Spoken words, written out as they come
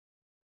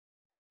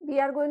we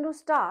are going to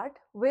start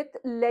with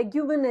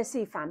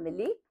Leguminoceae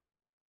family.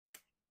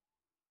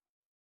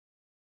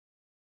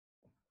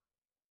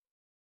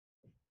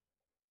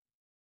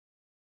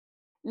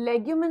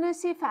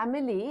 Leguminoceae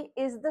family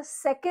is the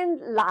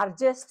second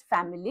largest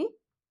family,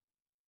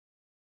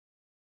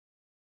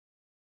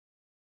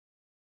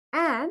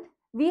 and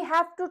we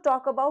have to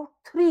talk about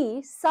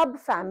 3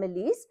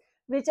 subfamilies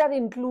which are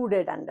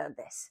included under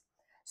this.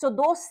 So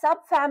those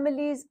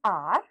subfamilies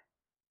are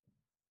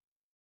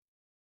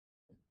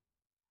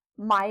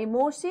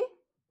Mimoseae,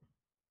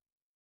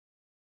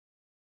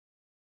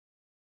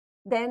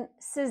 then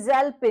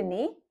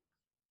Caesalpineae,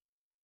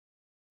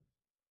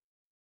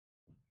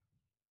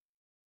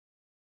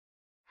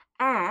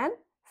 and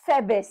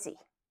Fabaceae.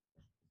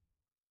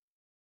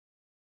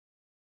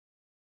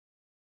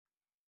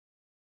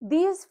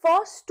 These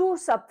first 2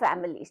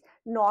 subfamilies,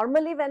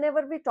 normally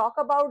whenever we talk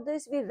about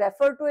this, we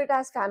refer to it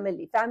as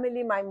family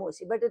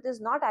Mimoseae, but it is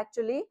not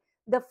actually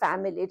the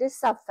family, it is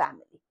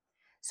subfamily.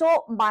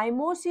 So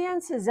Mimoseae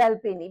and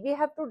Caesalpineae we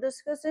have to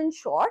discuss in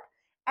short,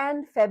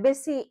 and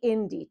Fabaceae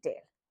in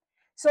detail.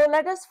 So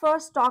let us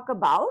first talk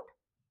about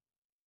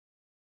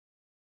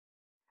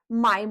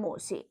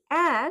Mimoseae,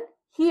 and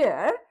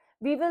here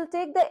we will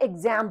take the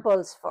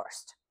examples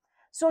first.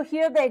 So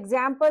here the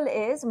example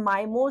is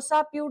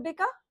Mimosa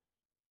pudica,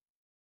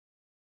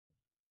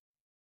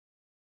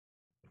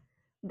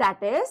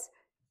 that is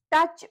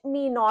touch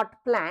me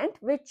not plant,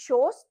 which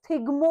shows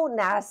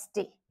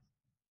thigmonasty.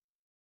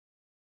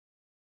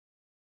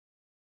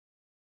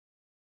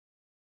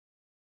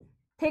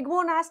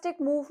 Thigmonastic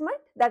movement,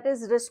 that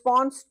is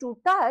response to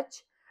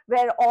touch,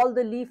 where all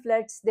the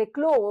leaflets they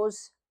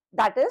close,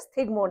 that is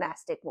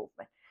thigmonastic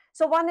movement.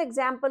 So one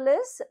example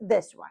is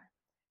this one,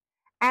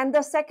 and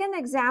the second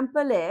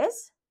example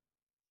is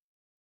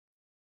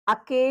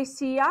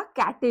Acacia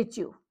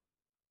catechu.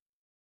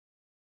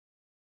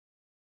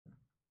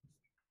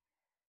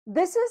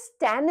 This is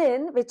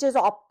tannin which is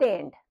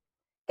obtained.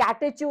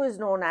 Catechu is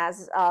known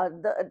as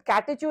the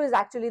catechu is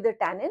actually the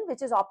tannin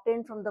which is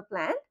obtained from the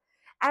plant,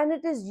 and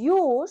it is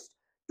used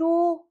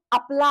to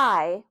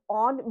apply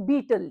on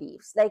beetle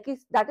leaves, like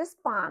that is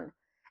pan,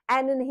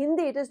 and in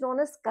Hindi it is known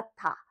as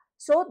katha.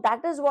 So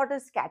that is what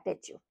is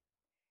catechu.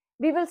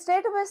 We will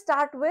straight away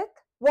start with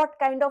what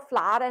kind of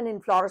flower and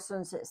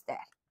inflorescence is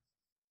there.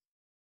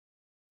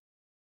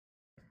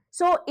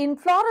 So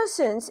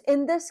inflorescence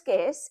in this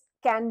case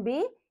can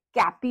be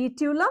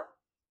capitulum.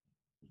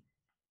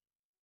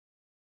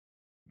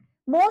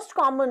 Most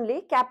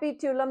commonly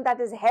capitulum, that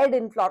is head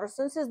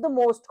inflorescence, is the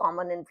most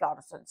common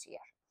inflorescence here.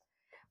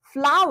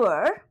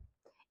 Flower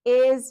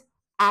is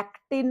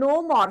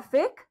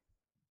actinomorphic,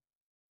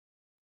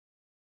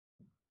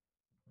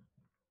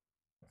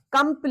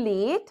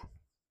 complete,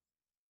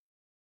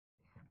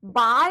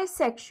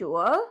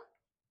 bisexual,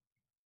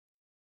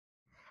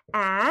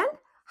 and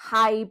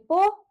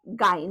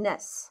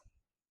hypogynous.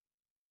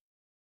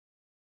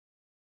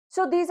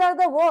 So these are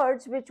the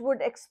words which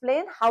would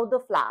explain how the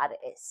flower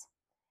is.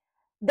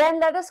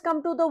 Then let us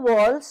come to the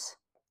whorls.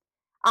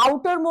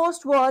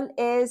 Outermost whorl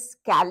is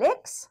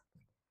calyx.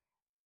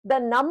 The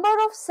number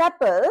of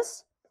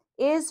sepals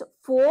is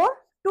 4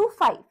 to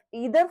 5,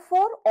 either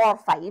 4 or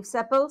 5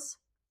 sepals,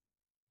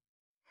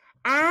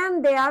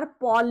 and they are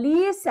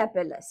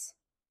polysepalous.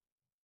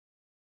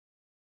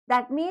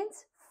 That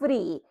means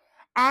free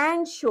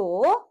and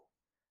show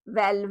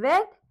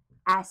velvet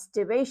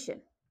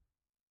aestivation.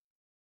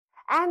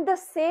 And the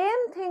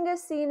same thing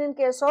is seen in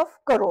case of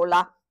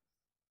corolla.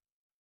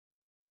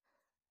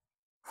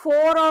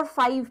 4 or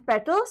 5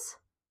 petals,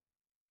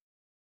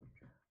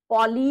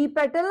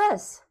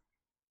 polypetalous,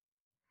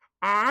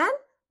 and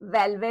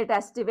velvet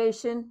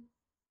aestivation.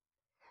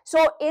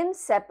 So in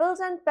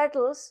sepals and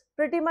petals,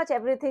 pretty much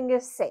everything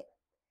is same.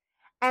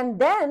 And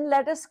then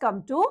let us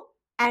come to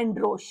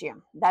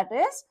androecium, that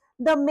is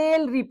the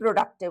male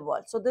reproductive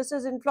whorl. So this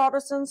is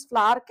inflorescence,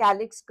 flower,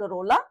 calyx,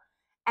 corolla,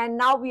 and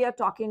now we are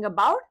talking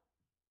about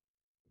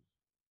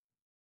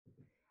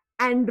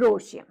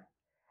androecium.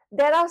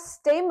 There are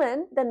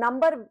stamen, the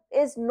number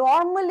is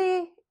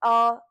normally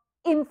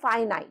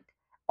infinite,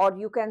 or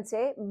you can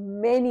say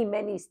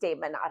many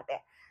stamen are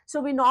there.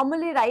 So we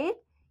normally write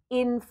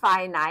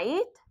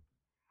infinite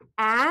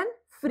and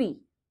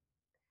free.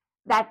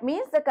 That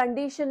means the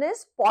condition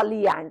is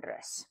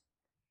polyandrous.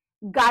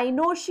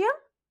 Gynoecium,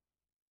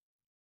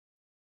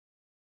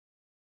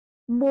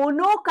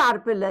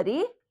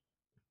 monocarpellary,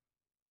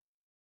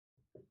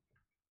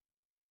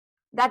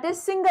 that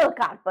is single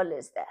carpel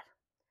is there.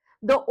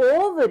 The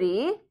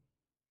ovary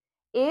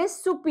is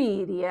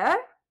superior,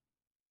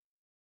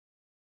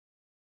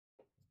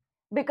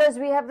 because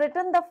we have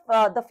written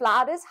the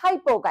flower is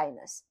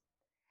hypogynous,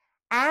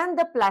 and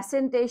the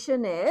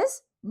placentation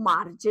is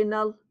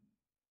marginal.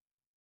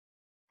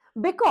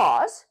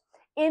 Because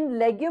in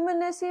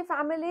Leguminosae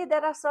family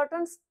there are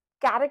certain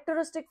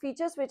characteristic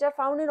features which are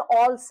found in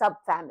all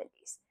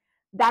subfamilies.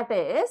 That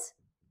is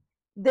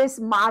this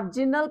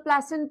marginal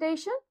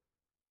placentation,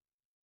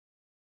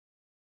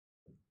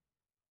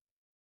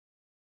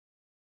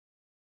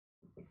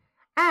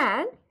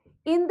 and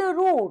in the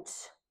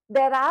roots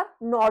there are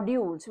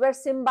nodules where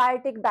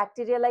symbiotic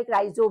bacteria like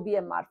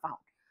rhizobium are found.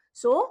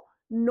 So,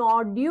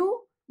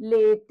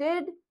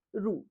 nodulated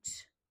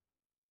roots.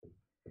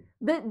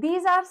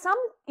 These are some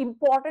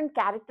important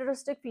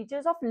characteristic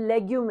features of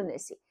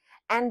Leguminaceae,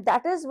 and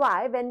that is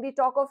why when we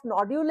talk of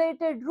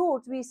nodulated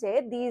roots, we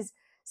say these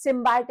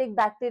symbiotic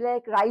bacteria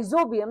like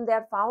rhizobium, they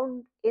are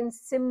found in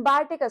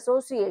symbiotic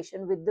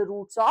association with the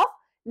roots of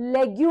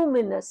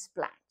leguminous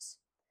plants.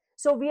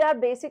 So we are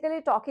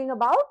basically talking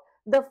about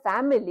the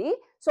family,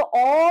 so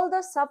all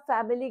the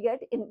subfamily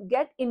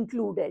get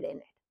included in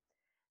it.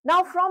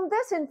 Now from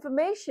this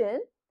information,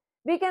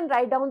 we can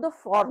write down the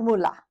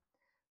formula.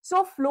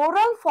 So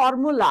floral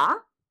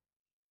formula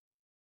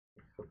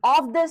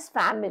of this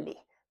family,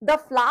 the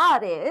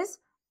flower is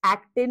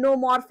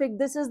actinomorphic.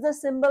 This is the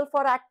symbol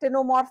for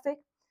actinomorphic.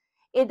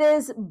 It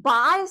is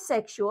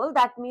bisexual,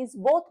 that means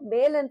both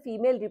male and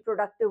female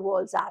reproductive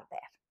whorls are there.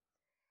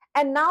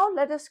 And now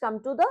let us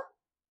come to the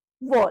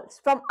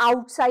whorls from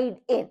outside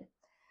in.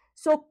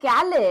 So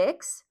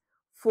calyx,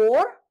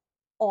 4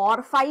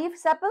 or 5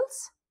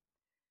 sepals.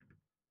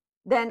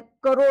 Then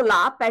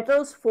corolla,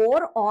 petals,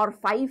 4 or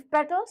 5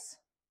 petals.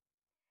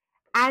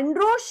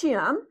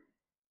 Androecium,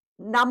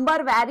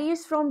 number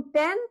varies from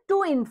 10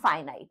 to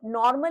infinite.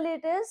 Normally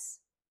it is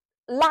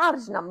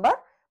large number,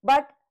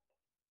 but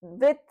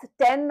with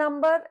 10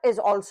 number is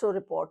also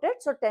reported.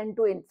 So 10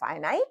 to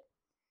infinite.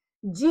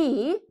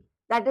 G,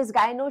 that is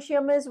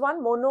gynoecium is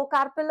 1,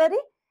 monocarpellary,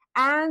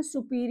 and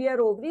superior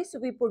ovary. So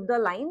we put the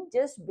line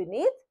just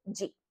beneath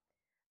G.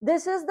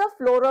 This is the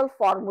floral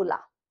formula.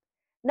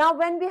 Now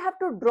when we have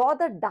to draw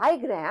the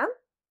diagram,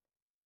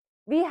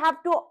 we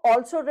have to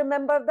also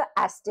remember the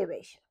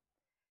aestivation.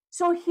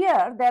 So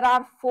here there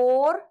are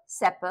 4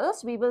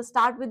 sepals. We will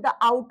start with the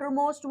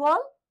outermost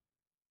wall.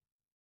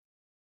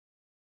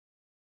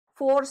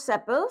 4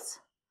 sepals,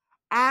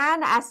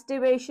 and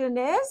aestivation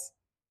is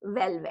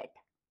velvet.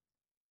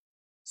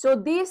 So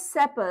these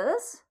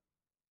sepals,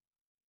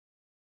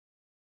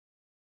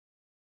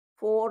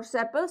 4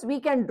 sepals, we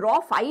can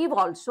draw 5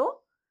 also,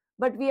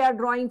 but we are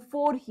drawing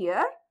 4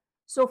 here.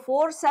 So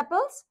 4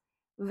 sepals,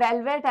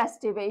 velvet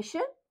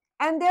aestivation,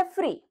 and they are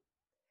free.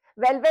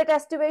 Velvet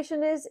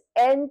aestivation is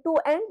end to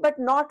end but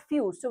not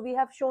fused. So we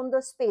have shown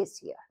the space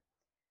here.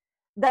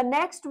 The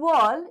next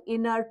wall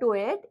inner to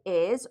it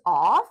is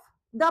of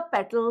the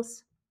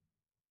petals.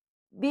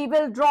 We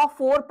will draw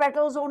 4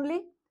 petals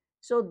only.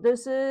 So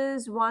this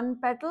is 1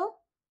 petal.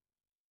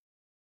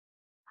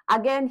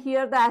 Again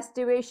here the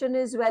aestivation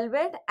is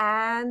velvet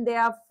and they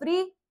are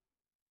free.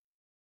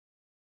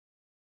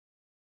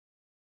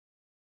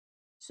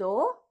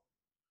 So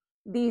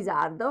these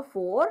are the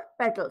 4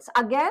 petals.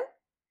 Again,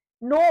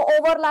 no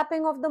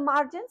overlapping of the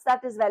margins,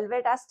 that is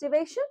velvet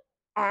aestivation,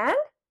 and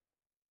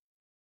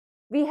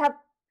we have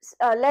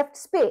left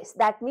space,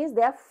 that means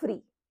they are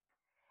free.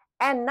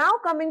 And now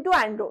coming to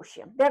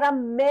androecium, there are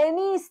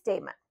many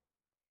stamens.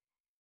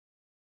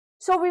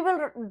 So we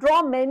will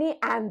draw many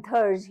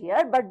anthers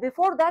here, but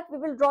before that we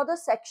will draw the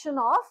section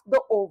of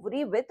the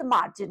ovary with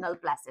marginal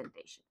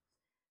placentation.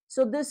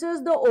 So this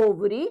is the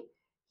ovary,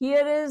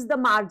 here is the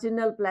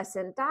marginal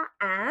placenta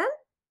and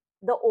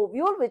the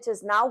ovule, which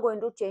is now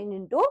going to change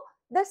into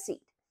the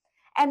seed.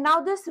 And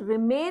now this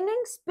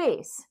remaining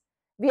space,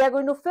 we are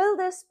going to fill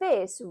this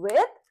space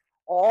with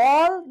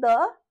all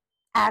the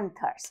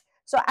anthers.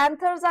 So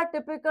anthers are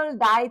typical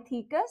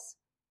diathecous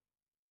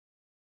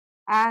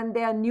and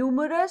they are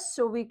numerous,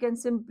 so we can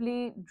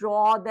simply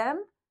draw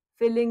them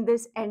filling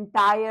this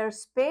entire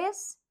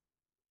space.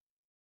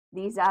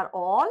 These are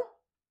all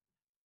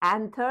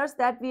anthers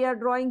that we are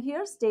drawing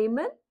here,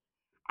 stamen,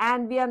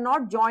 and we are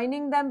not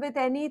joining them with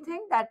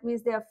anything, that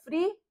means they are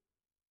free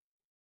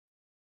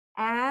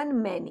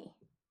and many.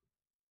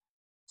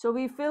 So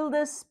we fill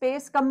this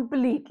space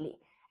completely,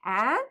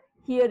 and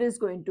here is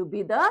going to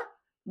be the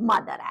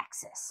mother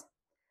axis.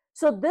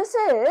 So this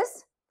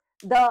is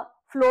the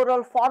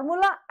floral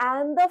formula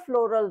and the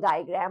floral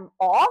diagram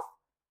of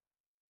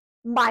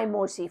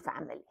Mimoseae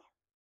family.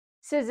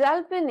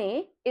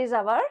 Caesalpineae is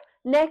our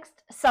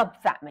next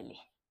subfamily.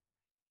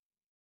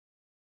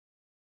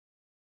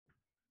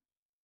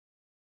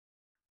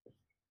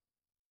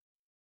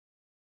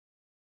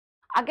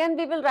 Again,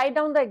 we will write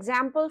down the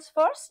examples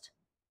first.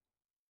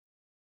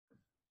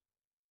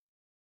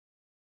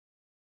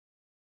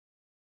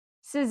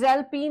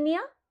 Caesalpineae,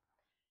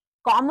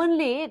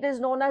 commonly it is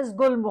known as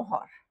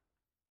gulmohar.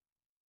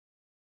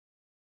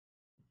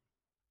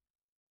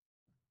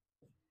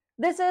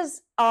 This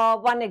is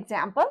one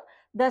example.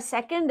 The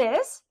second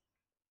is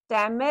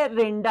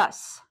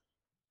tamarindus.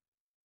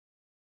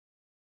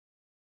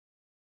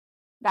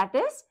 That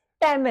is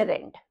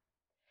tamarind.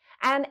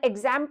 And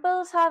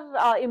examples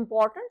are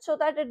important so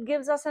that it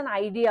gives us an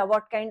idea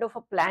what kind of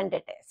a plant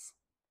it is.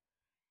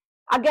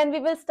 Again, we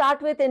will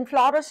start with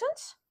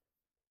inflorescence.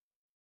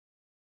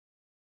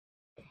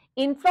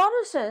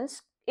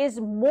 Inflorescence is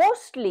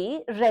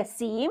mostly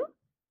raceme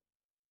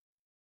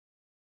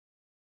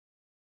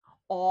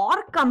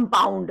or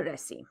compound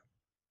raceme.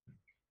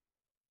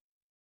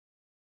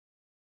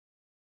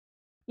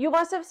 You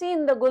must have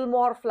seen the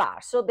gulmohar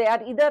flowers. So they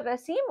are either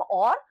raceme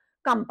or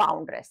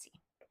compound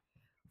raceme.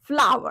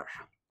 Flower.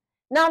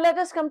 Now let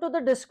us come to the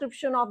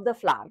description of the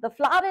flower. The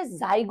flower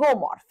is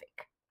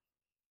zygomorphic.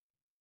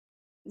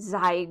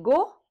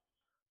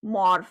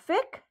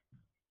 Zygomorphic.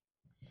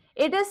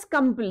 It is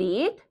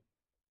complete,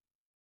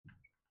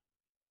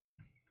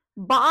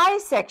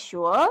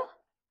 bisexual,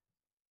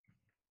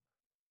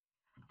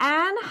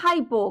 and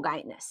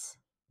hypogynous.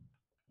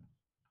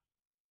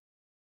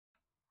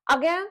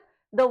 Again,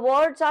 the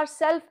words are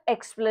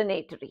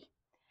self-explanatory.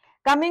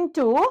 Coming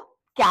to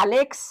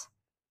calyx,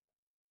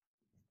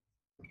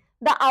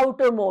 the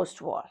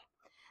outermost wall.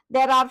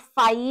 There are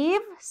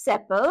 5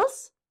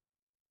 sepals,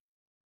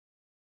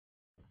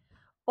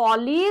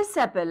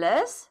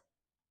 polysepalous,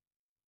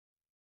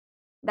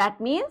 that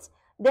means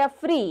they are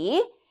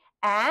free,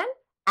 and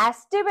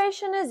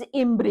aestivation is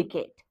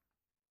imbricate.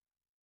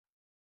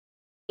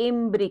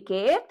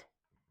 Imbricate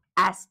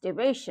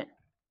aestivation.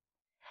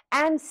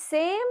 And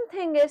same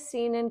thing is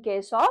seen in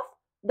case of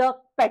the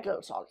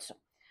petals also.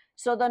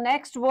 So the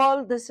next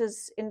wall, this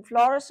is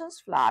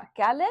inflorescence, flower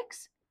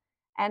calyx,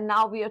 and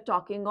now we are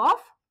talking of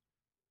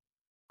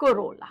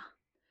corolla.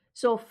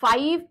 So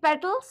 5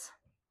 petals,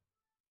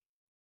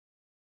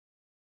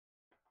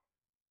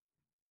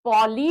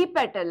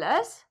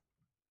 polypetalous,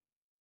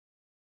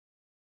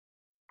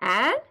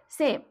 and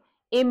same,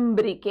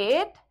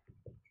 imbricate,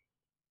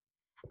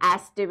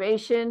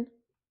 aestivation.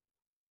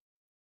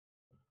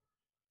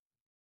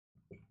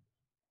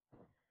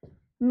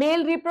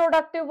 Male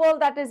reproductive wall,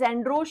 that is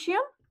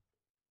androecium.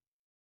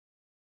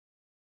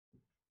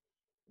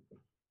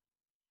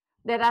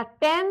 There are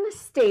 10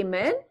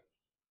 stamen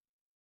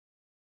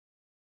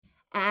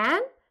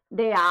and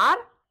they are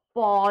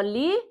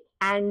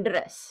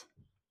polyandrous.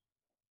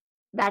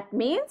 That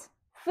means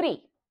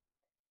free.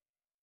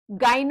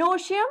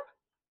 Gynoecium,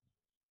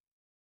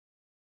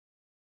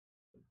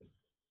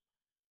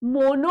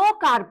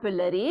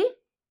 monocarpellary,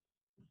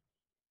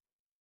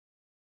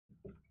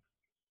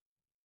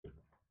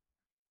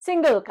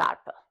 single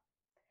carpel.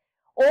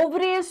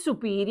 Ovary is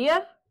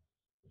superior,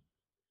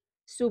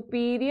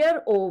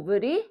 superior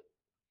ovary,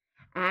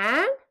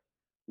 and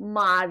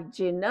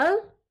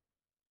marginal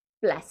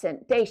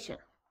placentation.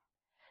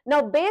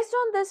 Now, based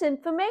on this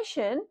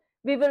information,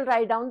 we will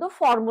write down the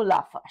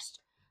formula first.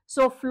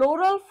 So,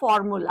 floral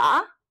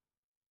formula,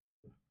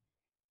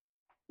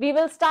 we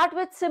will start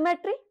with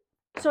symmetry.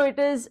 So, it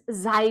is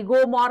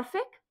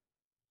zygomorphic,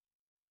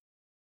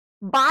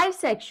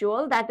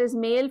 bisexual, that is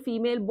male,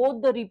 female,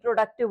 both the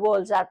reproductive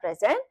whorls are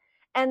present,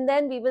 and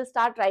then we will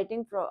start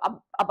writing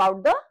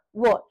about the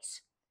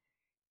whorls.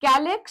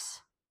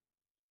 Calyx,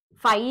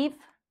 5,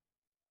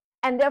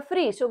 and they are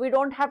free, so we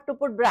don't have to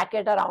put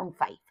bracket around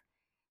 5.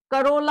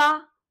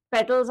 Corolla,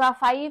 petals are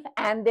 5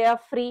 and they are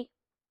free.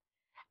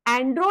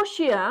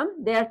 Androecium,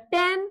 they are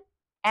 10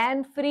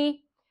 and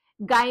free.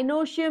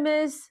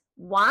 Gynoecium is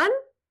 1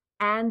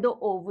 and the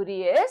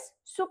ovary is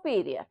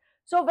superior.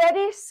 So,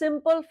 very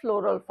simple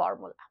floral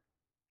formula.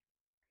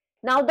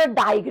 Now, the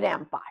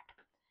diagram part.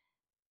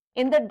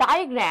 In the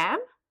diagram,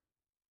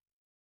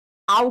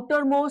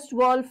 outermost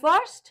wall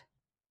first,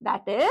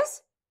 that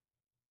is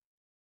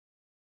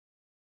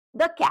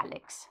the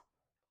calyx.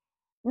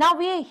 Now,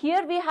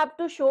 here we have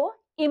to show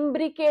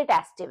imbricate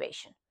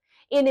aestivation.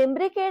 In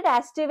imbricate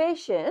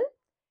aestivation,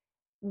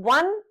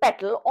 one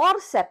petal or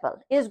sepal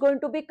is going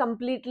to be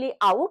completely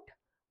out,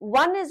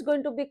 one is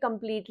going to be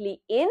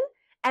completely in,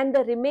 and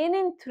the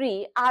remaining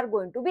 3 are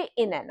going to be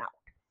in and out.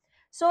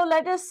 So,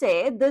 let us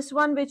say this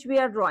one which we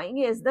are drawing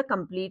is the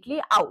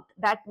completely out.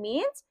 That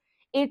means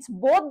it's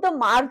both the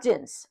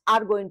margins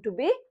are going to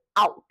be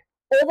out,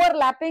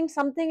 overlapping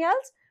something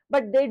else,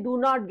 but they do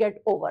not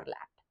get overlapped.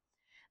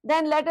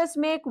 Then let us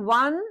make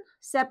one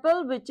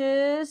sepal which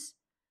is,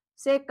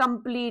 say,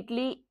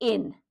 completely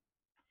in.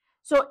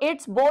 So,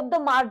 it's both the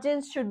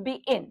margins should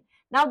be in.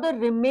 Now, the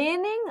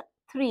remaining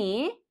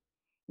 3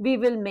 we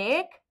will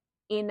make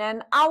in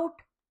and out.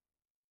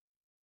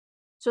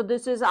 So,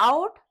 this is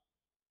out.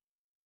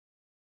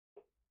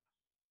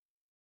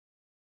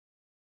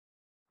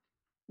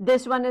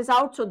 This one is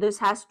out, so this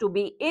has to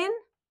be in.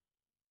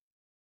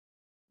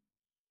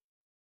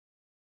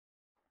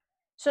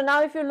 So,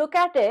 now if you look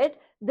at it,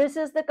 this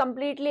is the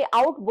completely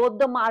out, both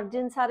the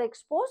margins are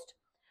exposed.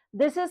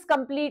 This is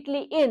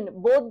completely in,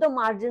 both the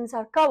margins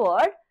are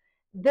covered.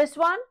 This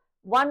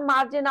one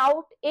margin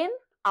out, in,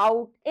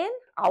 out,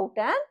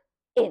 and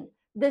in.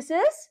 This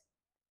is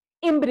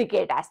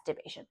imbricate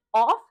aestivation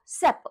of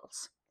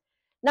sepals.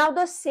 Now,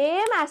 the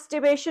same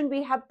aestivation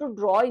we have to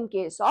draw in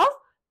case of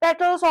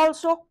petals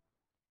also.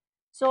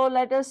 So,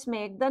 let us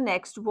make the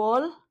next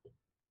wall.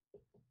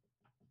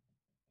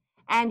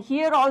 And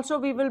here also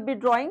we will be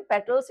drawing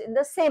petals in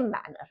the same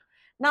manner.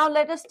 Now,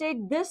 let us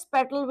take this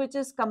petal which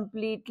is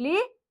completely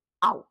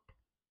out.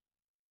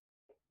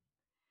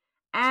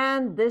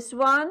 And this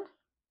one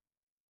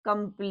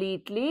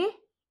completely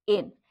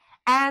in.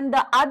 And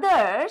the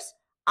others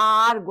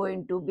are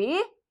going to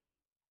be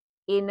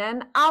in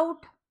and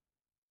out.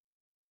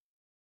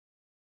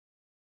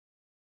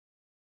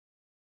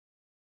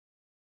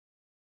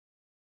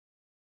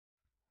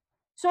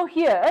 So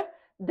here,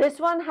 this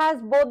one has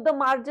both the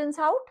margins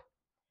out,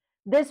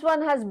 this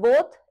one has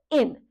both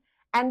in,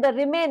 and the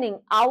remaining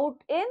out,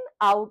 in,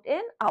 out,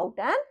 in, out,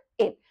 and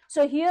in.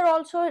 So here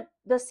also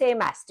the same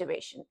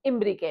aestivation,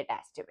 imbricate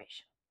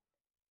aestivation.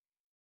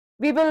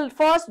 We will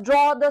first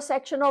draw the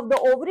section of the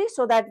ovary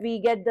so that we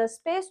get the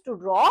space to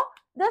draw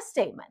the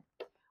stamen.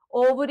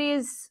 Ovary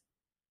is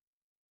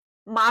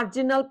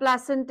marginal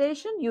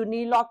placentation,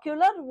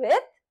 unilocular,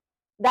 with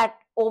that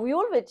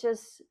ovule which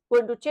is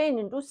going to change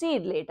into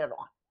seed later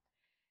on.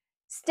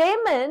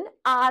 Stamen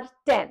are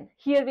 10.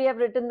 Here we have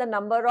written the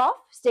number of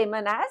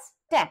stamen as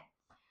 10.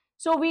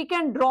 So we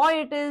can draw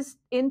it is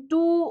in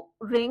 2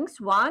 rings,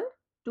 1,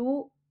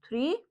 2,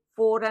 3,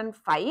 4 and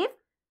 5.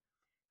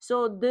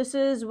 So this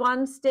is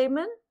 1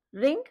 stamen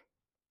ring,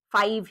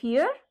 5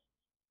 here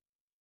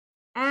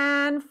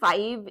and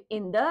 5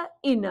 in the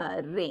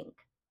inner ring.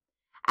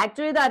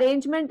 Actually the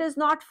arrangement is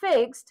not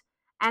fixed,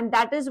 and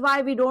that is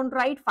why we don't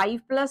write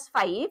 5 plus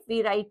 5,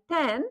 we write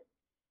 10.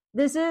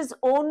 This is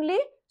only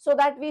so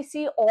that we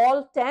see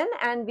all 10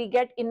 and we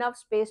get enough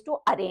space to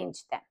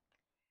arrange them.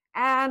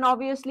 And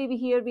obviously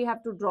here we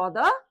have to draw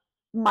the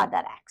mother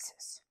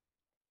axis.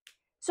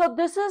 So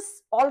this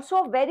is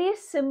also very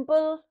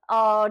simple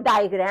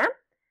diagram.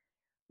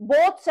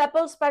 Both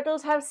sepals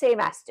petals have same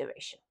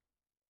aestivation.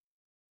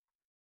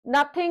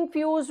 Nothing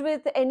fused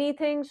with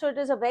anything, so it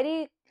is a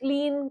very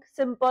clean,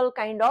 simple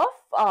kind of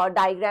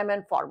diagram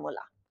and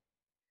formula.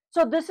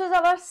 So this is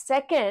our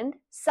second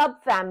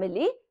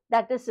subfamily,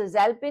 that is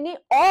Caesalpineae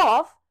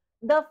of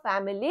the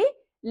family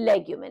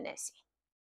Leguminosae.